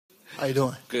How you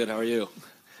doing? Good. How are you?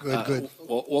 Good.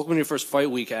 Well, welcome to your first fight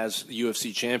week as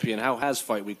UFC champion. How has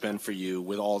fight week been for you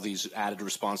with all these added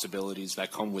responsibilities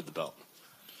that come with the belt?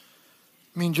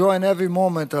 I'm enjoying every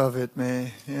moment of it,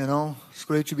 man. You know, it's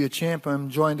great to be a champ. I'm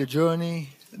enjoying the journey.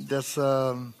 That's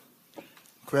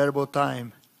incredible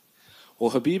time. Well,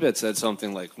 Khabib had said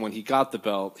something like when he got the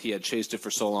belt, he had chased it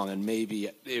for so long, and maybe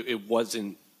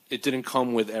it didn't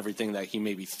come with everything that he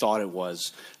maybe thought it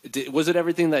was. Was it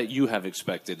everything that you have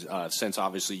expected since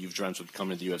obviously you've dreamt of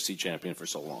becoming the UFC champion for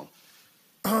so long?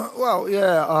 Well,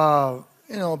 yeah.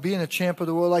 You know, being a champ of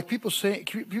the world, like people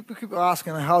keep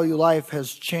asking how your life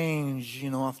has changed.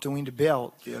 You know, after winning the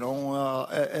belt. You know,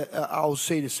 I'll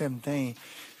say the same thing.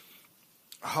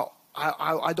 How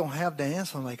I don't have the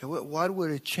answer. I'm like, why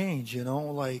would it change? You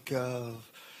know, like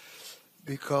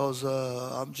because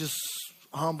I'm just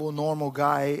humble, normal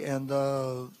guy, and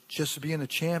just being a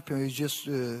champion is just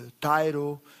a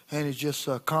title, and it's just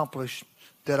accomplished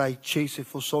that I chased it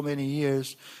for so many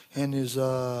years, and is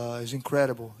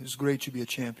incredible. It's great to be a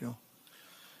champion.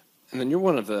 And then you're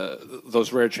one of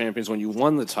those rare champions. When you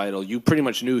won the title, you pretty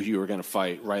much knew you were going to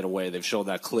fight right away. They've showed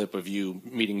that clip of you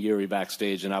meeting Jiri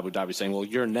backstage in Abu Dhabi saying, well,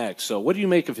 you're next. So what do you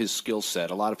make of his skill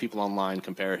set? A lot of people online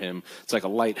compare him. It's like a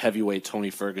light heavyweight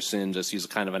Tony Ferguson. Just he's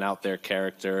kind of an out there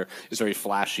character. He's very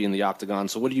flashy in the octagon.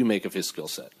 So what do you make of his skill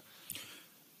set?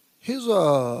 He's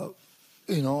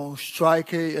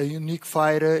striker, a unique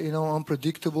fighter,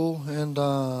 unpredictable.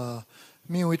 And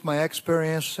me with my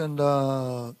experience and,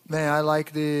 man, I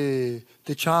like the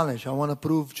challenge. I want to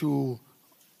prove to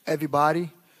everybody,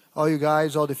 all you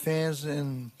guys, all the fans,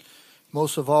 and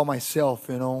most of all myself,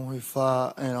 if,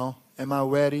 am I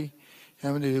ready?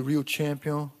 Am I the real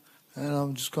champion? And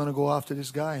I'm just going to go after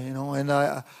this guy, And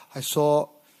I saw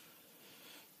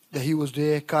that he was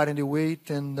there cutting the weight,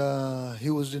 and he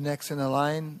was the next in the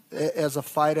line. As a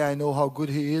fighter, I know how good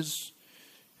he is,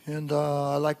 and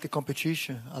I like the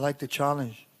competition. I like the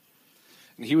challenge.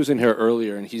 He was in here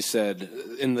earlier, and he said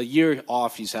in the year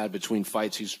off he's had between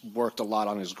fights, he's worked a lot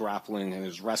on his grappling and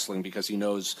his wrestling because he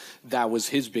knows that was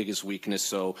his biggest weakness.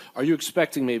 So are you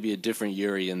expecting maybe a different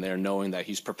Jiri in there, knowing that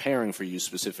he's preparing for you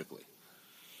specifically?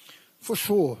 For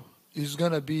sure. He's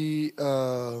going to be...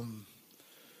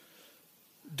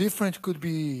 different could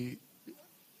be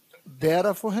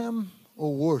better for him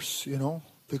or worse,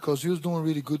 because he was doing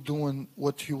really good doing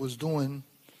what he was doing.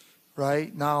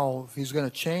 Right now, he's going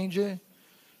to change it.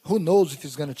 Who knows if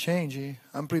he's going to change it?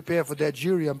 I'm prepared for that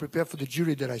Jiri. I'm prepared for the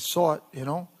Jiri that I saw,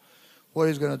 what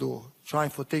he's going to do. Trying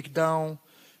for takedown,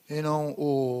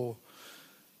 or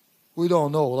we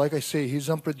don't know. Like I say, he's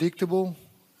unpredictable,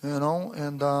 and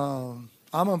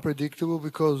I'm unpredictable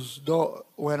because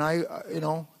when I'm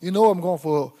going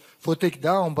for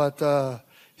takedown, but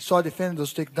you start defending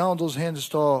those takedown, those hands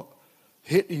start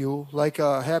hitting you, like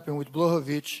happened with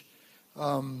Blachowicz.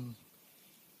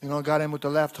 Got him with the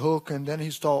left hook, and then he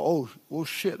started, oh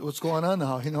shit, what's going on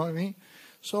now? You know what I mean?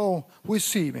 So we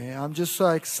see, man. I'm just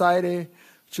excited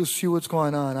to see what's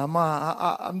going on.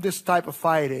 I'm this type of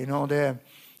fighter, that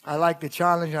I like the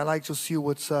challenge. I like to see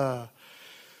what's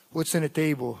in the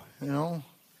table,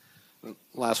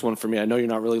 Last one for me. I know you're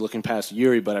not really looking past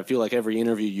Jiri, but I feel like every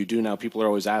interview you do now, people are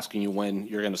always asking you when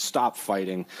you're going to stop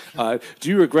fighting. Do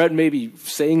you regret maybe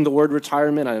saying the word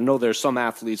retirement? I know there's some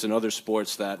athletes in other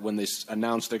sports that when they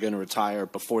announce they're going to retire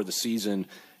before the season,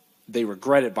 they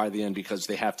regret it by the end because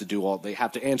they have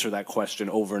to answer that question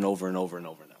over and over and over and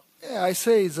over now. Yeah, I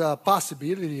say it's a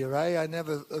possibility, right? I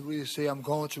never really say I'm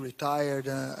going to retire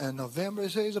in November. I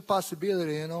say it's a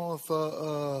possibility, if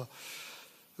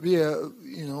be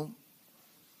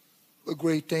a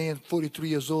great thing, 43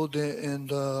 years old in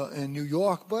New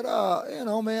York. But,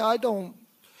 man,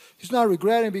 he's not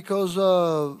regretting because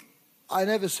I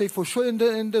never say for sure. And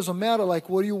it doesn't matter, like,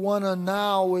 what you want to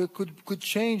now, it could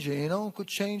change it, could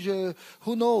change it.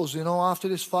 Who knows, after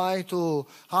this fight or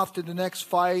after the next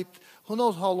fight. Who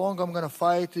knows how long I'm going to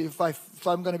fight, if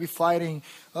I'm going to be fighting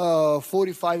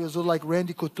 45 years old like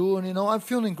Randy Couture. I'm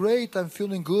feeling great. I'm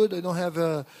feeling good. I don't have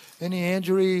any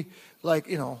injury, like,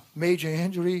 major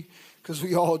injury, because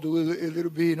we all do a little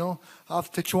bit,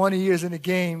 after 20 years in the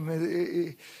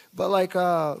game. But, like,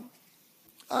 I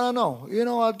don't know.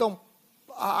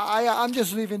 I'm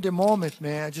just living the moment,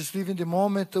 man. I just living the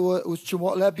moment. With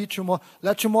tomorrow,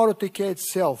 let tomorrow take care of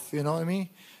itself, you know what I mean?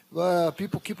 But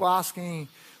people keep asking,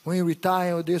 when you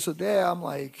retire or this or that, I'm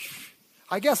like,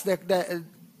 I guess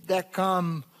that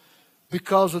come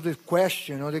because of the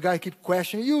question. The guy keep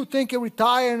questioning, you think you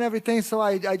retire and everything, so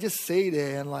I just say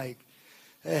that, and like,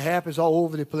 it happens all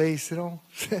over the place,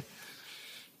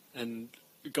 And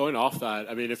Going off that,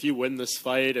 I mean, if you win this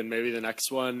fight and maybe the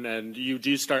next one, and you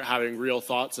do start having real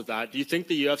thoughts of that, do you think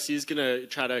the UFC is going to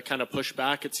try to kind of push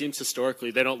back? It seems historically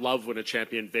they don't love when a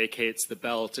champion vacates the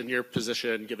belt. In your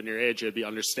position, given your age, it'd be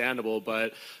understandable,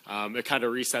 but it kind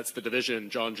of resets the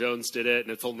division. John Jones did it,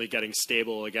 and it's only getting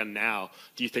stable again now.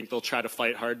 Do you think they'll try to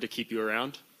fight hard to keep you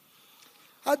around?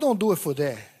 I don't do it for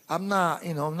that. I'm not,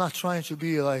 I'm not trying to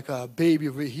be like a baby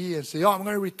over here and say, oh, I'm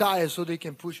going to retire so they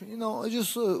can push me. It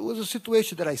just was a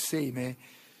situation that I say, man.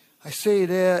 I say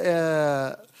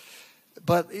that,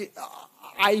 but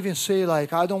I even say,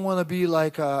 like, I don't want to be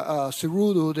like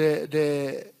Cerudo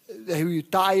that he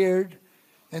retired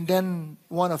and then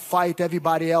want to fight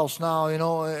everybody else now,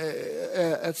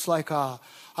 It's like, I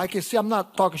can see, I'm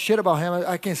not talking shit about him.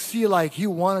 I can see, like, he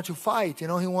wanted to fight,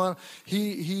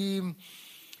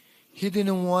 he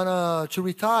didn't want to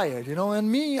retire,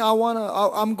 And me,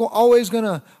 always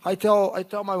gonna. I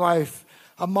tell my wife,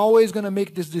 I'm always gonna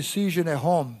make this decision at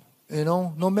home,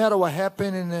 No matter what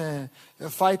happened in a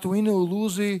fight, win or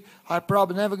lose, I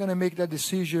probably never gonna make that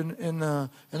decision in the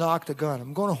octagon.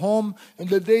 I'm going home, and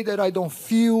the day that I don't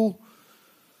feel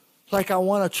like I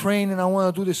want to train and I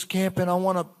want to do this camp and I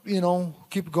want to,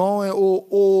 keep going,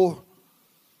 or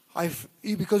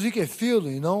because you can feel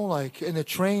it, like in the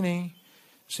training.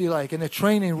 See, like in the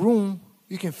training room,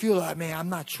 you can feel like, man, I'm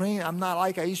not training. I'm not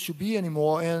like I used to be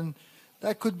anymore. And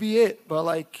that could be it. But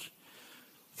like,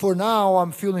 for now,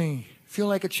 I'm feeling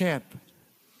like a champ.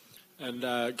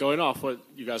 And going off what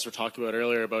you guys were talking about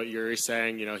earlier about Jiri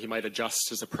saying, he might adjust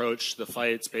his approach to the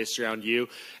fights based around you.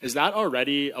 Is that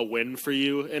already a win for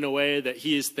you in a way that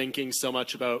he is thinking so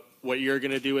much about what you're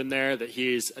going to do in there that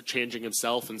he's changing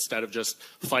himself instead of just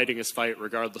fighting his fight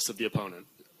regardless of the opponent?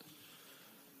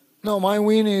 No, my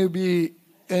winning will be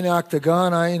in the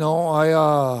octagon. I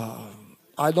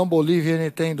don't believe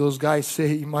anything those guys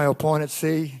say, my opponents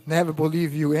say. Never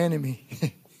believe you enemy.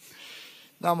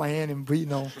 Not my enemy,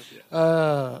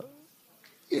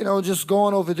 just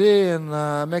going over there, and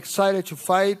I'm excited to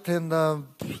fight. And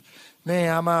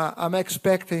man, I'm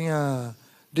expecting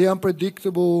the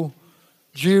unpredictable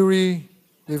Jiri,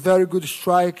 a very good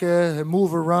striker,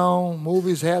 move around, move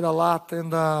his head a lot,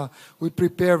 and we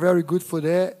prepare very good for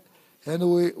that.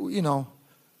 And we,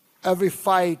 every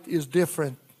fight is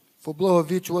different. For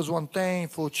Blachowicz was one thing.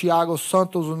 For Thiago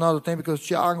Santos another thing, because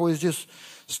Thiago is just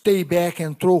stay back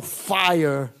and throw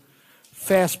fire,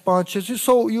 fast punches.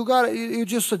 So you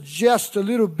just adjust a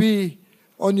little bit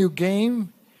on your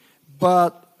game,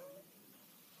 but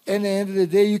at the end of the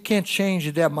day, you can't change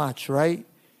it that much, right?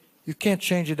 You can't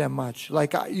change it that much.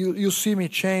 Like you see me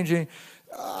changing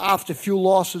after a few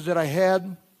losses that I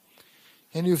had.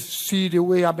 And you see the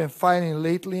way I've been fighting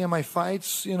lately in my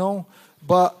fights,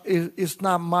 But it's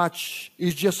not much.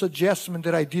 It's just adjustment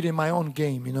that I did in my own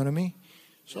game, you know what I mean?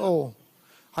 So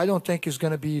I don't think it's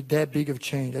going to be that big of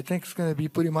change. I think it's going to be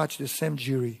pretty much the same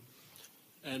Jiri.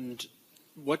 And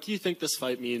what do you think this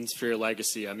fight means for your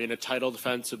legacy? I mean, a title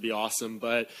defense would be awesome,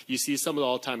 but you see some of the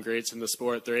all-time greats in the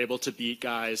sport. They're able to beat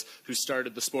guys who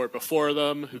started the sport before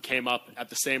them, who came up at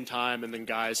the same time, and then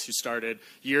guys who started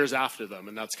years after them,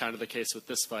 and that's kind of the case with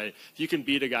this fight. If you can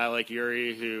beat a guy like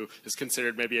Jiri, who is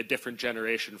considered maybe a different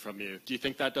generation from you, do you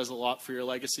think that does a lot for your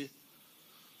legacy?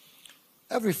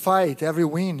 Every fight, every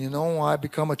win, I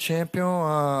become a champion.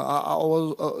 I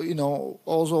was,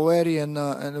 was already in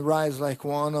the rise like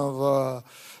one of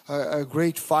a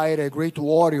great fighter, great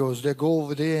warriors that go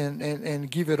over there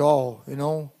and give it all.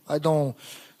 I don't.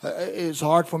 It's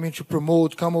hard for me to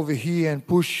promote, come over here and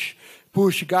push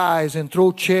guys and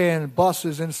throw chair and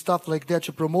buses and stuff like that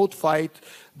to promote fight.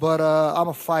 But I'm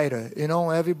a fighter.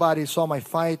 Everybody saw my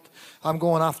fight. I'm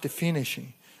going after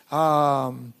finishing.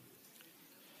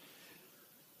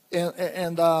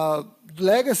 And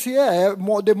legacy, yeah.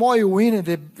 The more you win,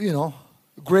 the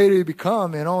greater you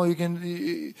become. You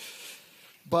can.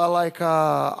 But like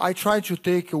I try to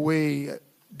take away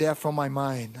that from my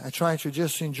mind. I try to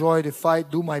just enjoy the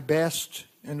fight, do my best,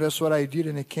 and that's what I did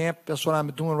in the camp. That's what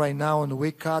I'm doing right now in the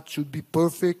weight cut. Should be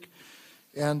perfect,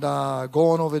 and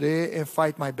going over there and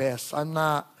fight my best. I'm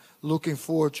not looking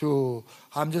forward to.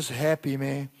 I'm just happy,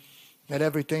 man, at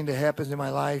everything that happens in my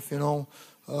life.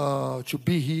 To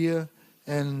be here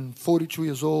and 42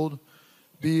 years old,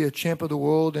 be a champ of the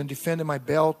world and defending my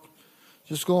belt.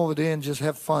 Just go over there and just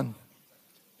have fun.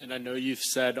 And I know you've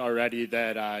said already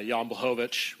that Jan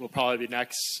Blachowicz will probably be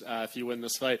next if you win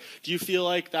this fight. Do you feel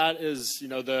like that is,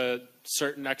 the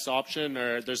certain next option,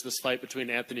 or there's this fight between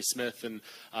Anthony Smith and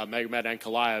Magomed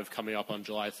Ankalaev coming up on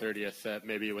July 30th that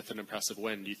maybe with an impressive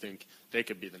win, do you think they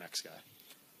could be the next guy?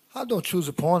 I don't choose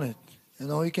opponent. You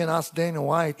know, you can ask Dana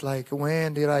White, like,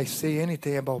 when did I say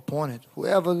anything about opponent?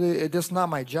 Whoever, that's not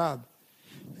my job.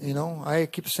 You know, I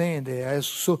keep saying that.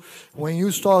 So when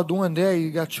you start doing that, you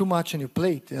got too much on your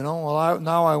plate. You know,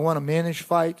 now I want to manage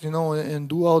fight, you know, and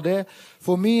do all that.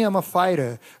 For me, I'm a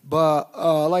fighter.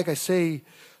 But like I say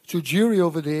to Jiri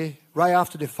over there, right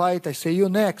after the fight, I say, you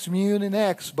next, me, you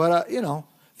next. But, you know,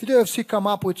 if the UFC come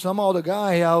up with some other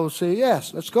guy, I will say,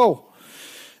 yes, let's go.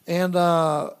 And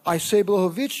I say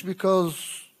Blachowicz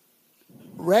because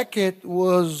Racket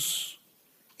was,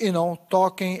 you know,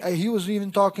 talking. He was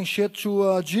even talking shit to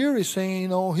Jiri, saying, you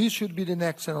know, he should be the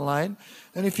next in the line.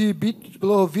 And if he beat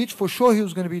Blachowicz, for sure he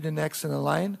was going to be the next in the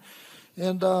line.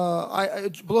 And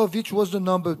Blachowicz was the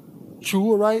number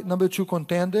 2, right? Number 2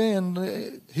 contender,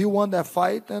 and he won that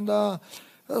fight. And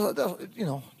you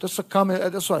know, that's a common.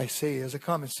 That's what I say. As a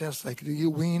common sense, like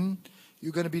you win,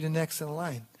 you're going to be the next in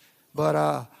line.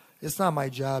 But it's not my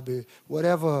job.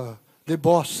 Whatever the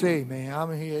boss say, man,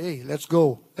 I'm here. Hey, let's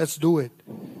go. Let's do it.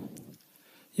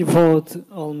 You fought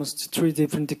almost 3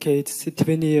 different decades,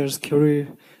 20 years career,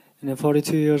 and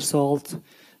 42 years old,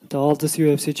 the oldest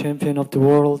UFC champion of the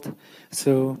world.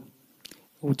 So,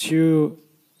 would you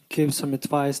give some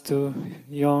advice to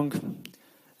young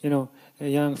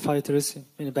fighters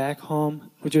back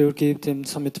home? Would you give them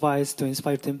some advice to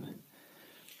inspire them?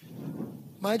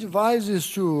 My advice is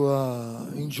to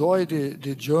enjoy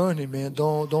the journey, man.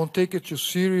 Don't take it too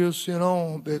serious, you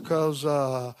know, because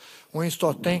when you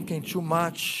start thinking too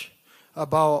much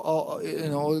about, you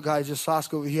know, guys just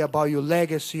ask over here about your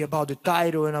legacy, about the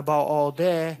title, and about all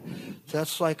that.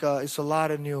 That's like it's a lot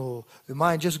in your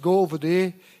mind. Just go over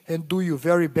there and do your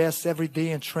very best every day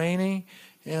in training,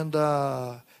 and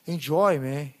enjoy,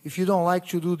 man. If you don't like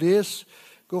to do this,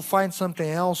 go find something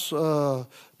else.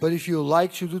 But if you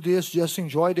like to do this, just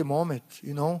enjoy the moment,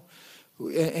 you know,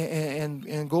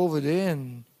 and go over there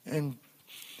and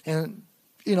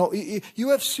you know,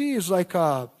 UFC is like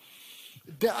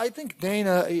I think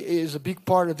Dana is a big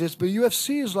part of this, but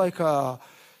UFC is like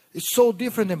it's so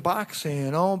different than boxing,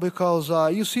 you know, because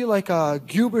you see like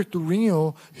Gilbert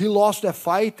Durinho, he lost that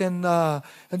fight, and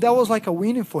that was like a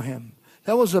winning for him.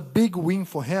 That was a big win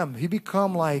for him. He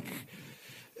become like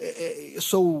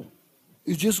so.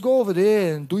 You just go over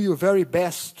there and do your very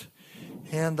best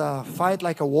and fight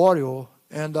like a warrior,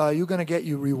 and you're going to get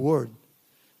your reward.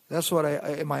 That's what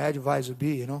my advice would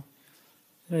be, you know.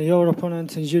 Your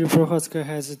opponent, Jiri Prochazka,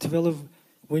 has a 12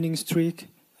 winning streak,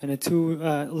 and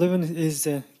 11 is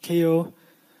a KO,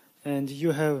 and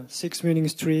you have 6 winning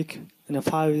streak, and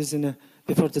 5 is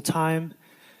before the time.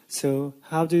 So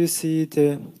how do you see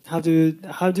the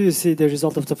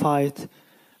result of the fight?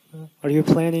 Are you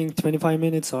planning 25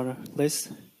 minutes or less?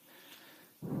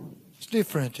 It's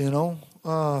different, you know.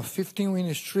 15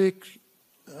 winning streak,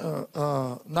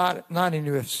 not in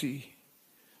UFC.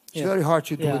 It's very hard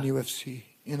to do in UFC,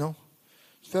 you know.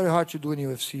 It's very hard to do in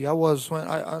UFC. I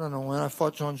don't know, when I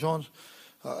fought John Jones,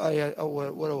 what it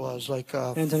was like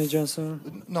Anthony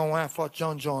Johnson. No, when I fought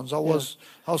John Jones, I was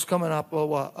coming up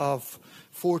of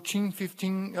 14,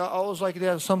 15. I was like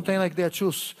that, something like that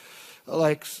too.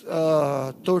 Like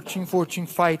 13, 14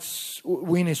 fights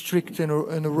winning streak in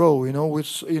a row, you know,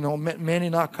 with, you know, many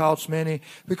knockouts,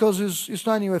 because it's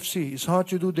not UFC. It's hard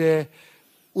to do that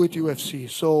with UFC.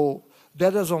 So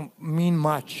that doesn't mean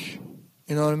much.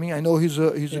 You know what I mean? I know he's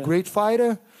a great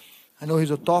fighter. I know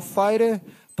he's a tough fighter,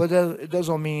 but it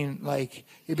doesn't mean like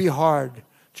it'd be hard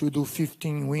to do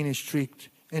 15 winning streak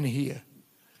in here.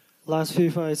 Last few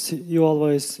fights, you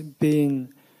always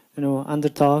been, you know,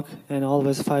 underdog and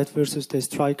always fight versus the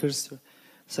strikers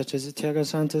such as Thiago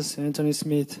Santos, Anthony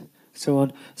Smith, so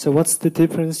on. So what's the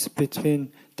difference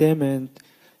between them and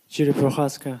Jiri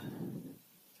Prochazka?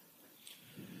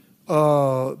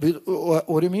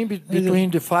 What do you mean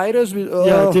between the fighters?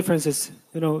 Differences.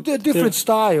 You know, different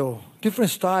style.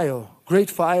 Great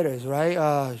fighters, right?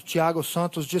 Thiago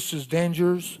Santos just as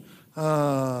dangerous.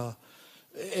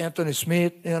 Anthony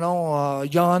Smith, you know,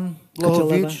 Jan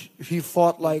Blachowicz, he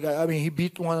fought like, I mean, he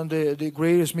beat one of the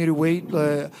greatest middleweight,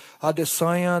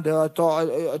 Adesanya.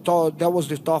 I thought that was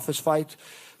the toughest fight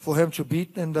for him to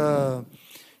beat. And,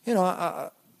 you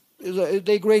know,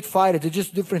 they're great fighters. They're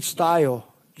just different style.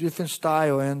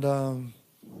 And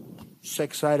just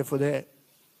excited for that.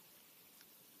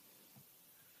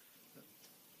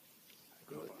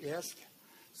 Yes?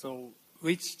 So,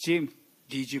 which gym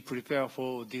did you prepare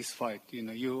for this fight? You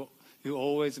know, you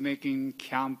always making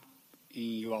camp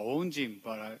in your own gym,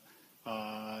 but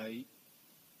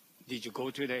did you go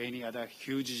to any other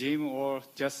huge gym or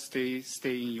just stay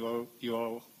in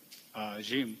your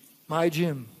gym? My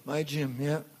gym,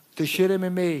 yeah. Teixeira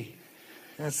MMA.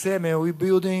 That's it, man. We're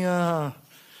building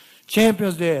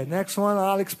champions there. Next one,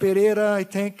 Alex Pereira, I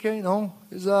think,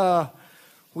 is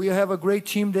we have a great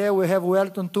team there. We have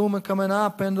Wellington Turman coming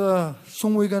up, and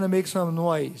soon we're going to make some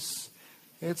noise.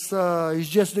 It's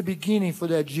just the beginning for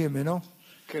that gym,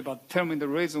 Okay, but tell me the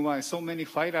reason why so many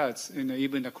fighters,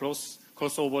 even the cross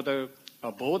over the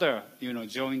border,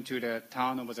 join to the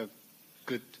town with a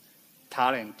good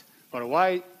talent. But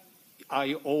why are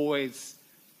you always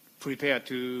prepared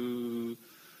to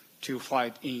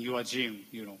fight in your gym?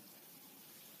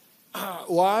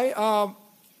 Why?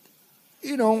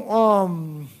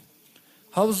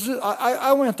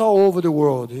 I went all over the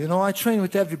world. I trained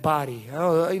with everybody.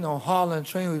 Holland,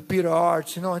 trained with Peter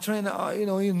Arts. I trained.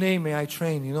 You name me, I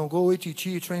train. Go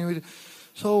ATT, train with.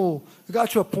 So it got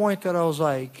to a point that I was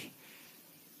like,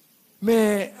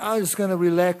 man, I'm just gonna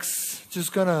relax.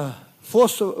 Just gonna.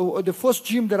 The first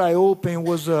gym that I opened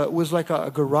was like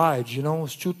a garage. It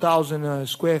was 2,000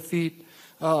 square feet.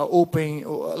 Open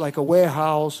like a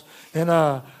warehouse, and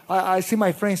I see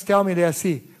my friends tell me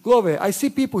that, Glover, I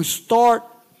see people start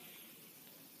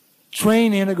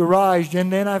training in a garage,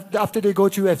 and then after they go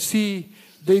to UFC,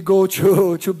 they go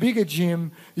to bigger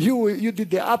gym. You did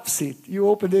the opposite. You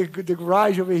open the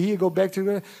garage over here, go back to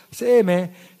the. I say, hey man,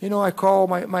 I call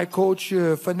my coach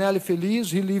Fanelli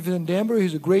Feliz. He lives in Denver.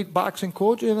 He's a great boxing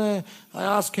coach, and I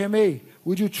ask him, hey,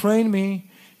 would you train me?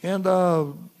 And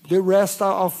the rest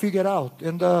I'll figure it out.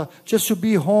 And just to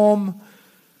be home,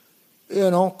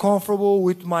 comfortable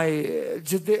with my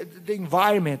just the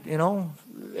environment,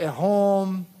 at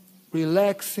home,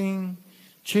 relaxing,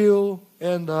 chill,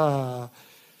 and the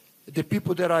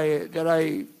people that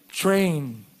I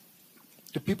train,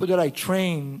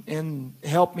 and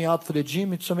help me out for the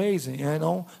gym, it's amazing.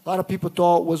 A lot of people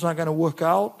thought it was not going to work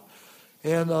out,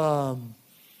 and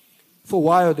for a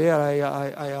while there,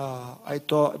 I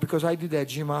thought, because I did that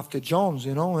gym after Jones,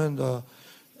 and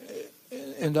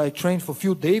I trained for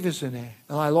Phil Davis in there,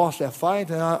 and I lost that fight,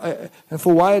 and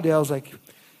for a while there, I was like,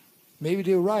 maybe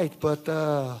they're right, but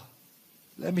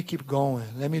let me keep going,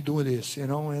 let me do this,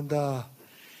 and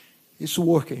it's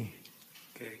working.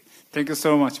 Okay, thank you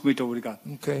so much. Muito obrigado.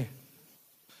 Okay.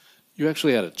 You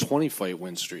actually had a 20-fight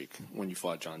win streak when you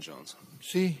fought John Jones.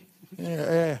 See,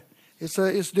 yeah.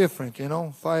 It's different,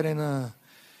 fighting,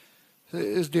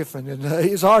 it's different. And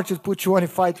it's hard to put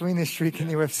 25 winning streak in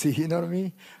the UFC, you know what I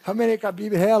mean? How many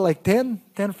Khabib had? Like 10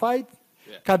 fights?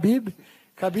 Yeah.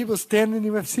 Khabib was 10 in the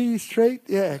UFC straight?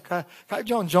 Yeah,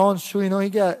 John Jones too, he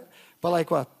got, but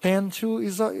like what, 10 too?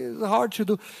 It's hard to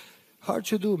do. Hard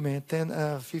to do, man,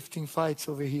 10, 15 fights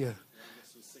over here.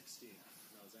 This was 16.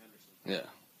 That was Anderson.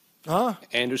 Yeah. Huh?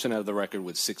 Anderson had the record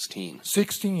with 16.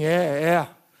 16, yeah.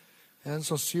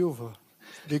 Anderson Silva,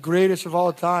 the greatest of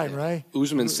all time, right?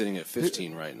 Usman's sitting at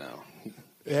 15 right now.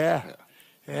 Yeah.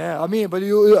 I mean, but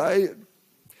it's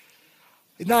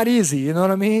not easy, you know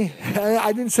what I mean?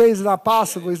 I didn't say it's not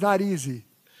possible. It's not easy.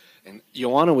 And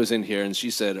Joanna was in here, and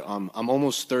she said, I'm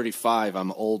almost 35.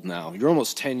 I'm old now. You're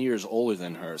almost 10 years older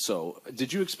than her. So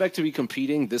did you expect to be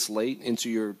competing this late into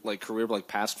your career,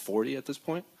 past 40 at this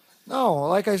point? No,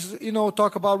 like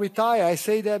talk about retire. I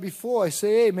say that before. I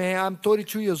say, hey, man, I'm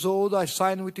 32 years old. I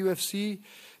signed with UFC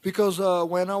because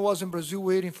when I was in Brazil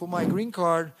waiting for my green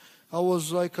card, I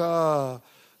was like,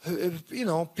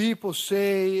 people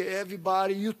say,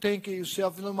 everybody, you think of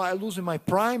yourself, I'm losing my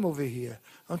prime over here.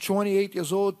 I'm 28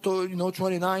 years old,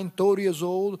 29, 30 years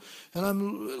old, and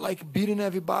I'm like beating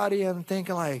everybody and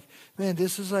thinking like, man,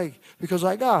 this is like, because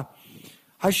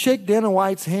I shake Dana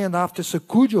White's hand after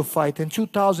Sacudio fight in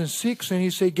 2006, and he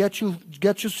said, get your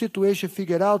situation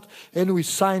figured out, and we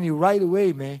sign you right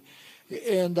away, man.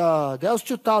 And that was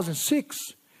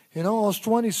 2006. I was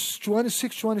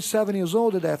 26, 27 years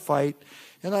old at that fight,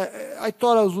 and I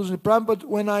thought I was losing the prime, but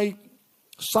when I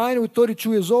signed with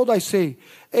 32 years old, I say,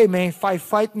 hey, man, if I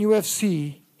fight in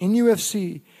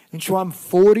UFC until I'm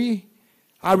 40,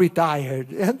 I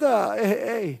retired. And,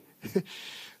 hey,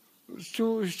 it's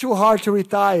too hard to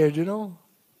retire,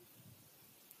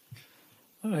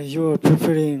 You're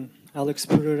preparing Alex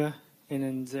Pereira,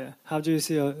 and how do you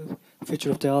see a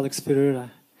future of the Alex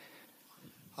Pereira?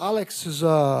 Alex is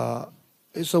a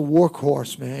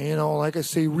workhorse, man. Like I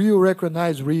say, Rio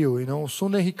recognize Rio. As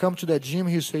soon as he come to that gym,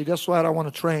 he say, that's what I want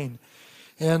to train.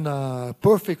 And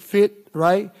perfect fit,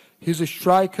 right? He's a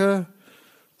striker.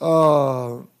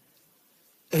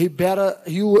 He's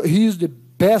the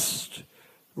best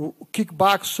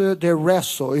kickboxer that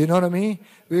wrestle, you know what I mean?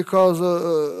 Because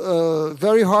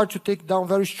very hard to take down,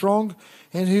 very strong,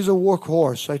 and he's a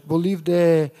workhorse. I believe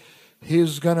that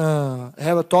he's gonna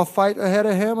have a tough fight ahead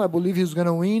of him. I believe he's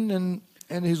gonna win,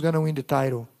 and he's gonna win the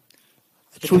title.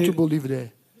 I truly believe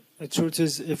that. The truth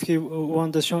is, if he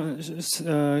won the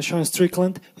Sean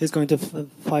Strickland, he's going to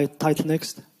fight title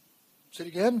next. Say it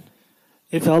again?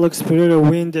 If Alex Pereira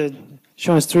win the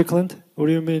Sean Strickland, what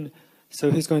do you mean?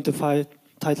 So he's going to fight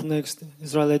title next,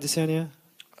 Israel Adesanya?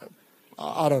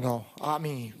 I don't know. I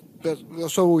mean,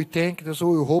 that's what we think. That's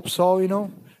what we hope so, you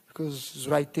know, because it's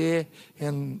right there.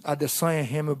 And Adesanya and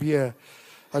him will be a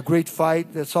great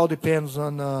fight. That all depends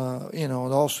on, you know,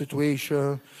 the whole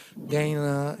situation,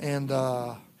 Dana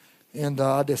and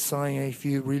Adesanya, if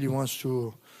he really wants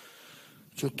to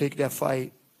take that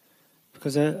fight.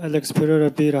 Because Alex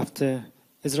Pereira beat after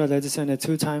Israel Adesanya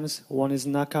 2 times. One is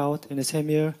knockout in the same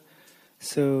year.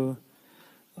 So,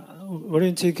 what do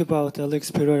you think about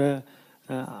Alex Pereira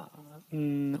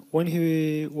when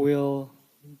he will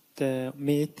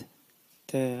meet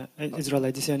the Israel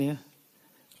Adesanya?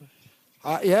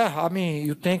 Yeah, I mean,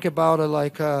 you think about it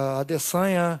like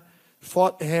Adesanya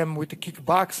fought him with the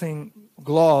kickboxing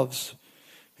gloves,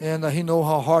 and he know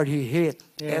how hard he hit.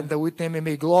 Yeah. And with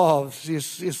MMA gloves,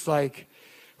 it's like,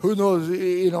 who knows?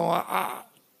 You know,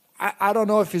 I don't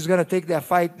know if he's gonna take that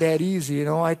fight that easy. You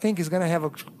know, I think he's gonna have a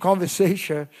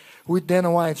conversation with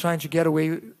Dana White trying to get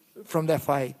away from that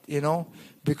fight. You know,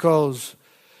 because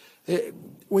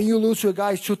when you lose to a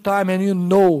guy 2 times and you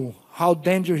know how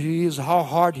dangerous he is, how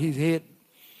hard he hit,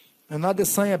 and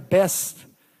Adesanya best.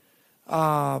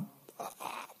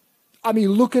 I mean,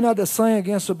 looking at Adesanya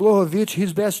against Blachowicz,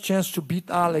 his best chance to beat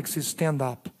Alex is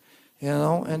stand-up, you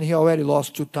know, and he already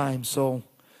lost 2 times, so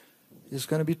it's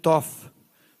going to be tough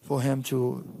for him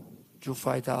to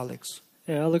fight Alex.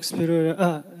 Yeah, Alex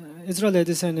Pereira, Israel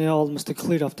Adesanya almost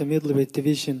cleared of the middleweight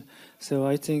division, so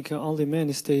I think only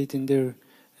man stayed in there,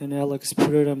 and Alex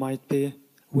Pereira might be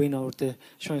winner of the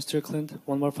Sean Strickland,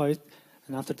 1 more fight,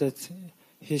 and after that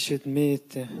he should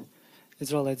meet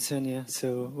Israel Adesanya.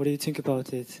 So what do you think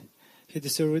about it? He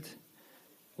deserved it?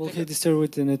 Will he deserve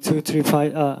it in a 2-3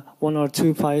 fight, 1 or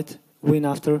 2 fight win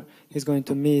after he's going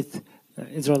to meet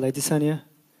Israel Adesanya?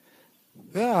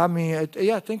 Yeah, I mean,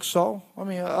 I think so. I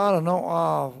mean, I don't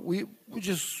know. We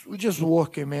just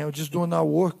working, man. We're just doing our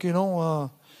work, you know.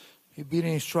 He beat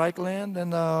in Strickland,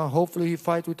 and hopefully he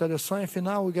fight with Adesanya. If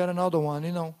now we got another one,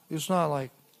 you know. It's not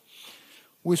like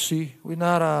we see. We're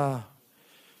not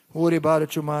worried about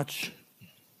it too much.